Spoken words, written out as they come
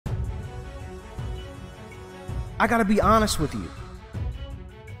I gotta be honest with you.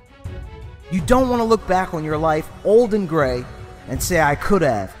 You don't want to look back on your life old and gray and say, I could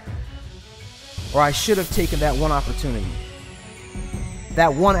have, or I should have taken that one opportunity,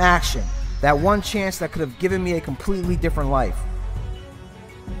 that one action, that one chance that could have given me a completely different life.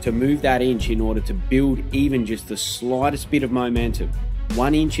 To move that inch in order to build even just the slightest bit of momentum.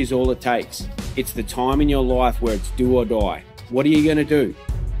 1 inch is all it takes. It's the time in your life where it's do or die. What are you going to do?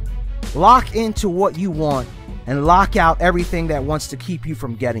 Lock into what you want and lock out everything that wants to keep you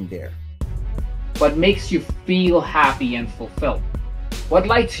from getting there. What makes you feel happy and fulfilled? What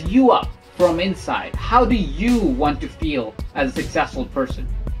lights you up from inside? How do you want to feel as a successful person?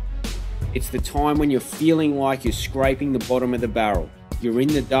 It's the time when you're feeling like you're scraping the bottom of the barrel. You're in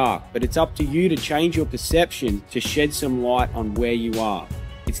the dark, but it's up to you to change your perception to shed some light on where you are.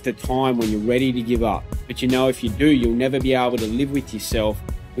 It's the time when you're ready to give up. But you know, if you do, you'll never be able to live with yourself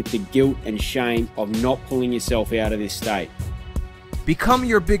with the guilt and shame of not pulling yourself out of this state. Become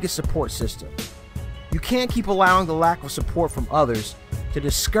your biggest support system. You can't keep allowing the lack of support from others to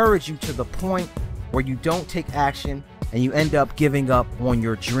discourage you to the point where you don't take action and you end up giving up on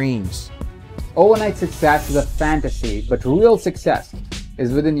your dreams. Overnight success is a fantasy, but real success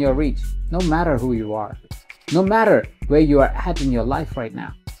is within your reach, no matter who you are, no matter where you are at in your life right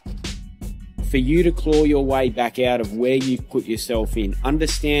now. For you to claw your way back out of where you've put yourself in,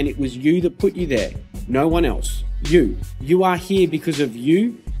 understand it was you that put you there, no one else. You. You are here because of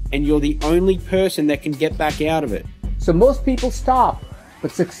you, and you're the only person that can get back out of it. So most people stop,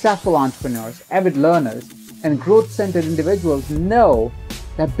 but successful entrepreneurs, avid learners, and growth-centered individuals know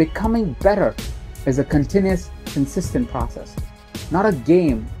that becoming better is a continuous, consistent process, not a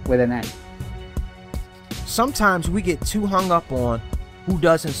game with an end. Sometimes we get too hung up on who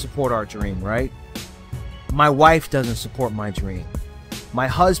doesn't support our dream, right? My wife doesn't support my dream. My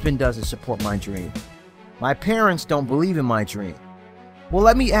husband doesn't support my dream. My parents don't believe in my dream. Well,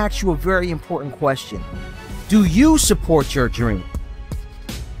 let me ask you a very important question. Do you support your dream?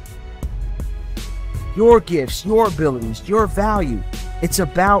 Your gifts, your abilities, your value. It's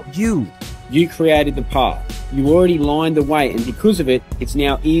about you. You created the path. You already lined the way, and because of it, it's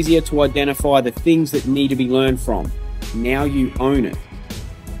now easier to identify the things that need to be learned from. Now you own it.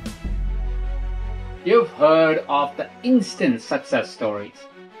 You've heard of the instant success stories,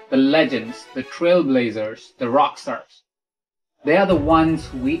 the legends, the trailblazers, the rock stars. They are the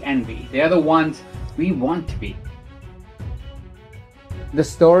ones we envy. They are the ones we want to be. The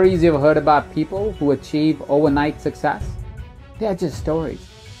stories you've heard about people who achieve overnight success, they are just stories.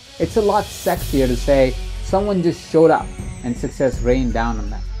 It's a lot sexier to say someone just showed up and success rained down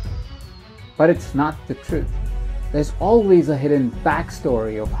on them. But it's not the truth. There's always a hidden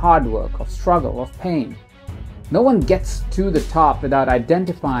backstory of hard work, of struggle, of pain. No one gets to the top without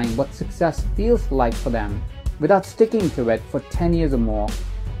identifying what success feels like for them, without sticking to it for 10 years or more,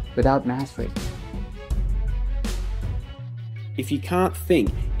 without mastery. If you can't think,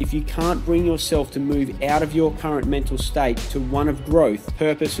 if you can't bring yourself to move out of your current mental state to one of growth,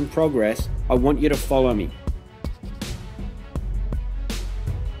 purpose and progress, I want you to follow me.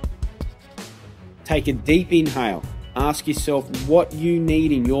 Take a deep inhale. Ask yourself what you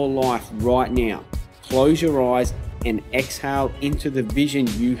need in your life right now. Close your eyes and exhale into the vision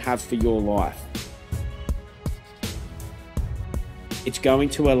you have for your life. It's going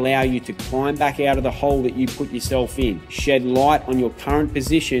to allow you to climb back out of the hole that you put yourself in, shed light on your current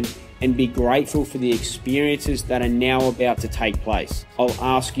position, and be grateful for the experiences that are now about to take place. I'll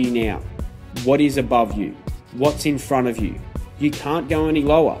ask you now, what is above you? What's in front of you? You can't go any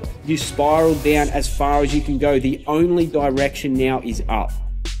lower. You spiraled down as far as you can go. The only direction now is up.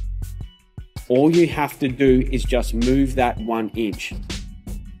 All you have to do is just move that 1 inch.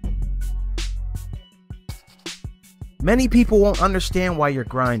 Many people won't understand why you're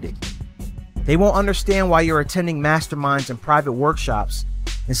grinding. They won't understand why you're attending masterminds and private workshops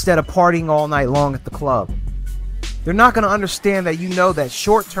instead of partying all night long at the club. They're not going to understand that you know that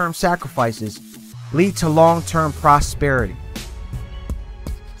short-term sacrifices lead to long-term prosperity.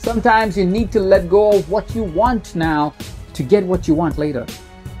 Sometimes you need to let go of what you want now to get what you want later.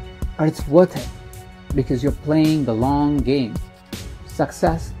 But it's worth it because you're playing the long game.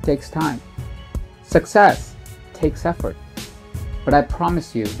 Success takes time. Success takes effort. But I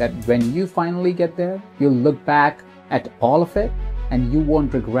promise you that when you finally get there, you'll look back at all of it and you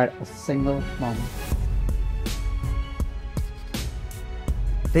won't regret a single moment.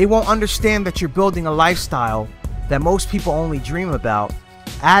 They won't understand that you're building a lifestyle that most people only dream about,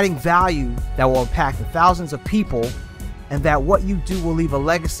 adding value that will impact thousands of people, and that what you do will leave a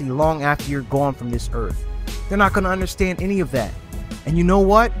legacy long after you're gone from this earth. They're not going to understand any of that. And you know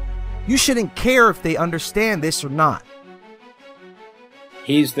what? You shouldn't care if they understand this or not.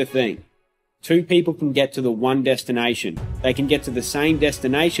 Here's the thing. Two people can get to the one destination. They can get to the same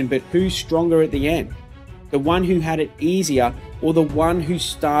destination, but who's stronger at the end? The one who had it easier, or the one who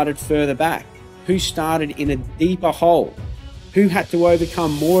started further back? Who started in a deeper hole? Who had to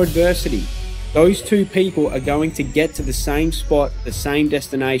overcome more adversity? Those two people are going to get to the same spot, the same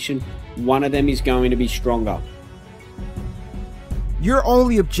destination. One of them is going to be stronger. Your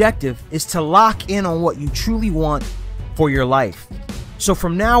only objective is to lock in on what you truly want for your life. So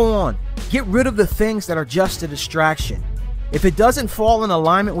from now on, get rid of the things that are just a distraction. If it doesn't fall in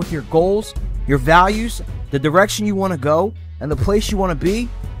alignment with your goals, your values, the direction you want to go, and the place you want to be,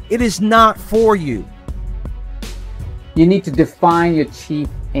 it is not for you. You need to define your chief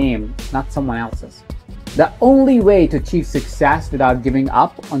aim, not someone else's. The only way to achieve success without giving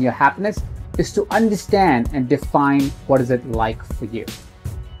up on your happiness is to understand and define what is it like for you.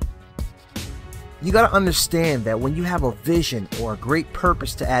 You got to understand that when you have a vision or a great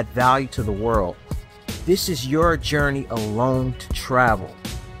purpose to add value to the world, this is your journey alone to travel.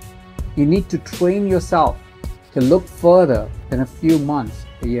 You need to train yourself to look further than a few months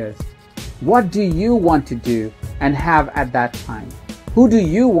or years. What do you want to do and have at that time? Who do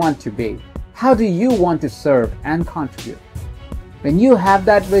you want to be? How do you want to serve and contribute? When you have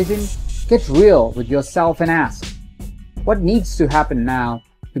that vision, get real with yourself and ask, what needs to happen now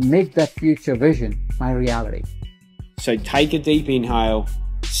to make that future vision my reality? So take a deep inhale,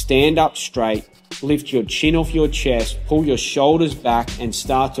 stand up straight, lift your chin off your chest, pull your shoulders back, and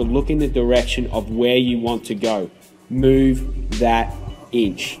start to look in the direction of where you want to go. Move that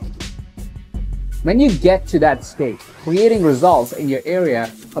inch. When you get to that state, creating results in your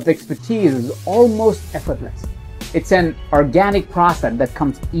area of expertise is almost effortless. It's an organic process that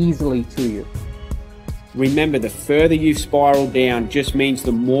comes easily to you. Remember, the further you spiral down just means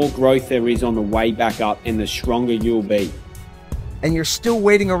the more growth there is on the way back up, and the stronger you'll be. And you're still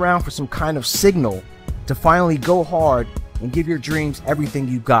waiting around for some kind of signal to finally go hard and give your dreams everything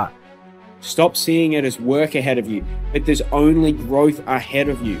you got. Stop seeing it as work ahead of you, but there's only growth ahead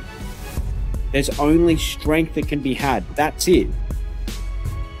of you. There's only strength that can be had. That's it.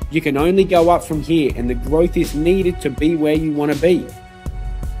 You can only go up from here, and the growth is needed to be where you want to be.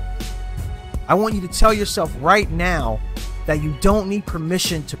 I want you to tell yourself right now that you don't need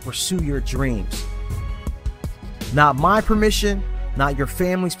permission to pursue your dreams. Not my permission, not your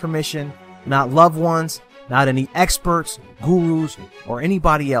family's permission, not loved ones, not any experts, gurus, or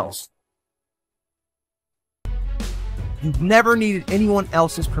anybody else. You've never needed anyone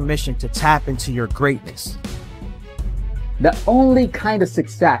else's permission to tap into your greatness. The only kind of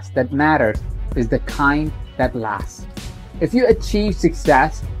success that matters is the kind that lasts. If you achieve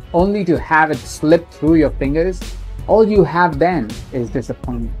success only to have it slip through your fingers, all you have then is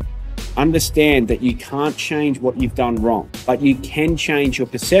disappointment. Understand that you can't change what you've done wrong, but you can change your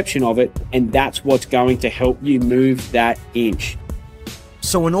perception of it, and that's what's going to help you move that inch.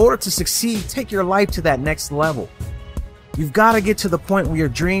 So in order to succeed, take your life to that next level. You've got to get to the point where your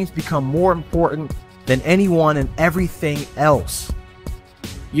dreams become more important than anyone and everything else.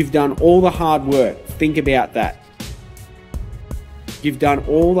 You've done all the hard work. Think about that. You've done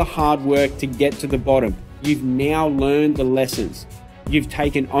all the hard work to get to the bottom. You've now learned the lessons. You've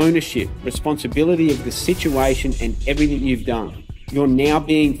taken ownership, responsibility of the situation and everything you've done. You're now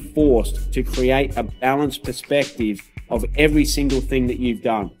being forced to create a balanced perspective of every single thing that you've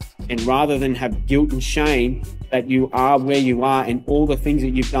done. And rather than have guilt and shame that you are where you are and all the things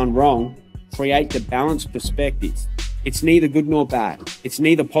that you've done wrong, create the balanced perspective. It's neither good nor bad. It's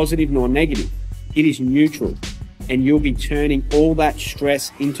neither positive nor negative. It is neutral, and you'll be turning all that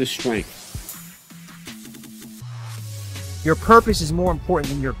stress into strength. Your purpose is more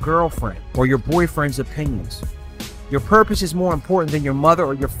important than your girlfriend or your boyfriend's opinions. Your purpose is more important than your mother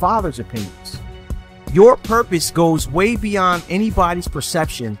or your father's opinions. Your purpose goes way beyond anybody's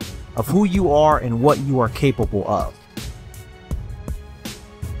perception of who you are and what you are capable of.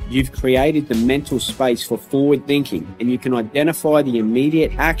 You've created the mental space for forward thinking, and you can identify the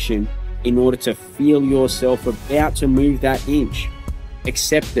immediate action in order to feel yourself about to move that inch.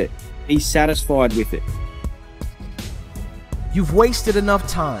 Accept it. Be satisfied with it. You've wasted enough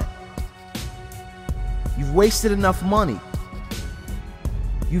time. You've wasted enough money.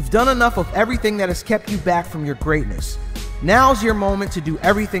 You've done enough of everything that has kept you back from your greatness. Now's your moment to do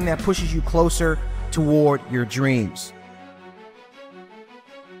everything that pushes you closer toward your dreams.